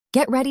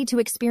Get ready to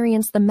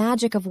experience the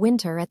magic of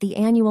winter at the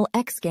annual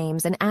X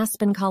Games in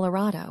Aspen,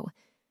 Colorado.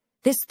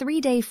 This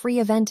 3-day free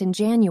event in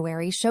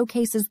January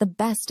showcases the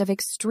best of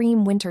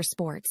extreme winter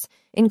sports,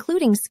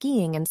 including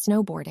skiing and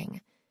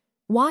snowboarding.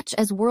 Watch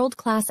as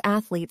world-class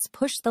athletes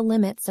push the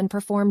limits and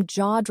perform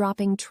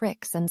jaw-dropping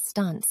tricks and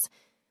stunts.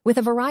 With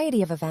a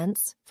variety of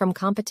events, from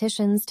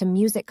competitions to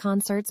music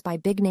concerts by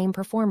big-name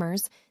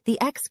performers, the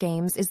X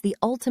Games is the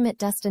ultimate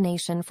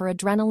destination for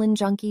adrenaline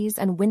junkies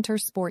and winter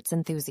sports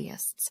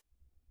enthusiasts.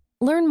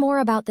 Learn more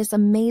about this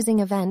amazing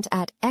event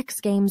at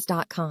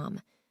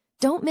xgames.com.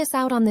 Don't miss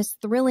out on this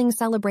thrilling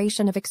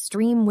celebration of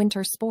extreme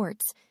winter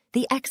sports,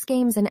 the X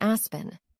Games in Aspen.